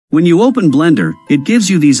When you open Blender, it gives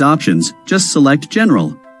you these options, just select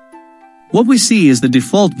General. What we see is the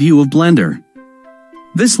default view of Blender.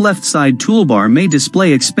 This left side toolbar may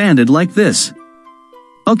display expanded like this.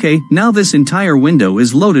 Okay, now this entire window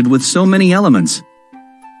is loaded with so many elements.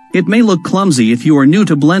 It may look clumsy if you are new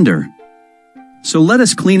to Blender. So let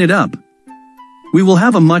us clean it up. We will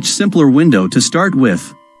have a much simpler window to start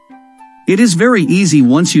with. It is very easy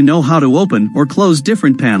once you know how to open or close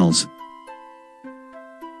different panels.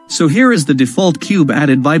 So here is the default cube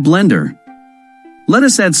added by Blender. Let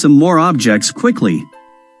us add some more objects quickly.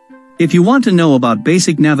 If you want to know about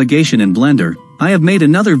basic navigation in Blender, I have made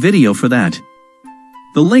another video for that.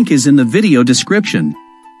 The link is in the video description.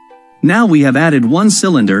 Now we have added one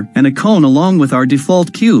cylinder and a cone along with our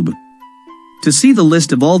default cube. To see the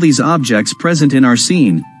list of all these objects present in our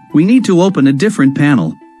scene, we need to open a different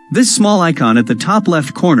panel. This small icon at the top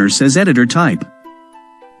left corner says Editor Type.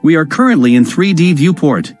 We are currently in 3D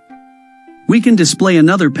viewport. We can display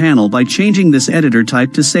another panel by changing this editor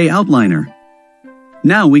type to say Outliner.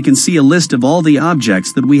 Now we can see a list of all the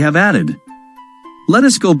objects that we have added. Let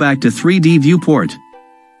us go back to 3D viewport.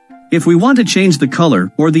 If we want to change the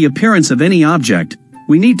color or the appearance of any object,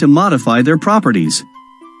 we need to modify their properties.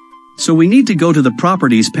 So we need to go to the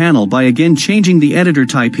Properties panel by again changing the editor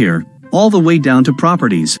type here, all the way down to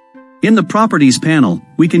Properties. In the Properties panel,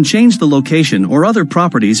 we can change the location or other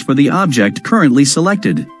properties for the object currently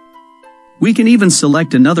selected. We can even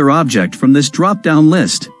select another object from this drop-down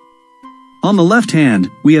list. On the left hand,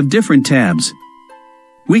 we have different tabs.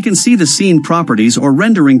 We can see the scene properties or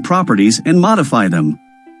rendering properties and modify them.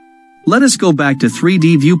 Let us go back to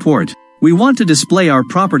 3D viewport. We want to display our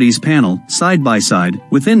Properties panel, side by side,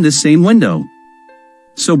 within this same window.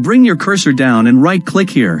 So bring your cursor down and right-click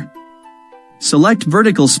here. Select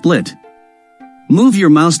Vertical Split. Move your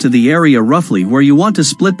mouse to the area roughly where you want to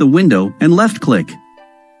split the window and left-click.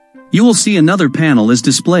 You will see another panel is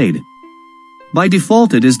displayed. By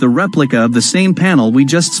default it is the replica of the same panel we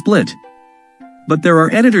just split. But there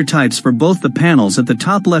are editor types for both the panels at the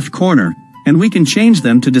top left corner, and we can change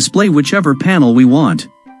them to display whichever panel we want.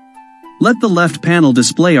 Let the left panel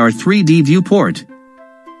display our 3D viewport.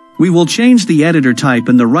 We will change the editor type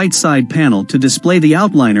in the right side panel to display the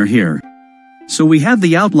outliner here. So we have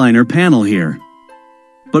the outliner panel here.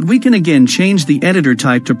 But we can again change the editor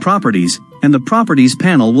type to Properties, and the Properties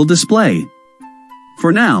panel will display.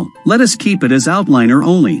 For now, let us keep it as outliner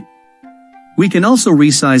only. We can also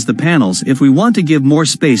resize the panels if we want to give more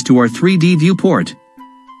space to our 3D viewport.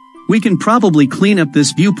 We can probably clean up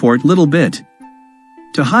this viewport little bit.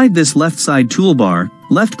 To hide this left side toolbar,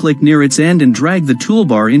 left-click near its end and drag the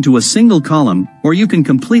toolbar into a single column, or you can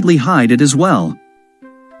completely hide it as well.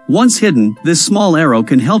 Once hidden, this small arrow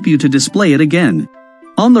can help you to display it again.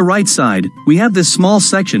 On the right side, we have this small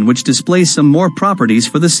section which displays some more properties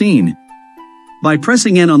for the scene. By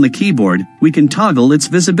pressing N on the keyboard, we can toggle its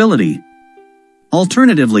visibility.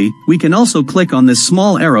 Alternatively, we can also click on this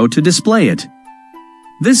small arrow to display it.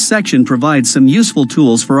 This section provides some useful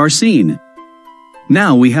tools for our scene.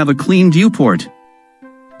 Now we have a clean viewport.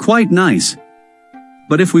 Quite nice.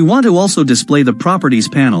 But if we want to also display the Properties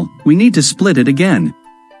panel, we need to split it again.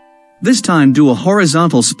 This time do a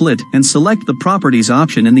horizontal split and select the Properties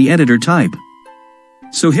option in the editor type.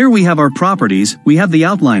 So here we have our properties, we have the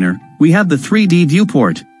outliner, we have the 3D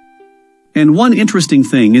viewport. And one interesting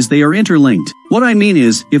thing is they are interlinked. What I mean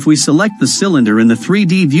is, if we select the cylinder in the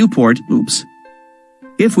 3D viewport,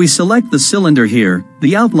 If we select the cylinder here,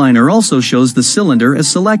 the outliner also shows the cylinder as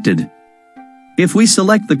selected. If we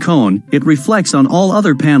select the cone, it reflects on all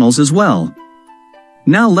other panels as well.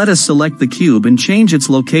 Now let us select the cube and change its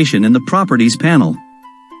location in the Properties panel.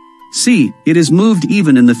 See, it is moved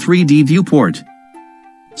even in the 3D viewport.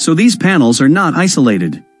 So these panels are not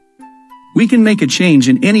isolated. We can make a change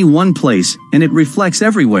in any one place, and it reflects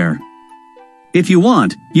everywhere. If you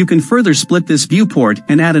want, you can further split this viewport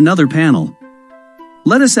and add another panel.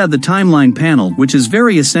 Let us add the timeline panel, which is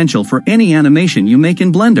very essential for any animation you make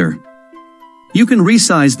in Blender. You can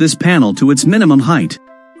resize this panel to its minimum height.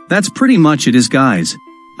 That's pretty much it is, guys.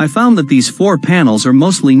 I found that these 4 panels are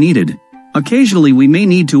mostly needed. Occasionally we may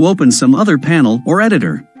need to open some other panel or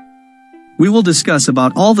editor. We will discuss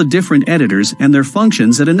about all the different editors and their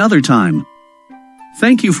functions at another time.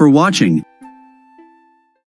 Thank you for watching.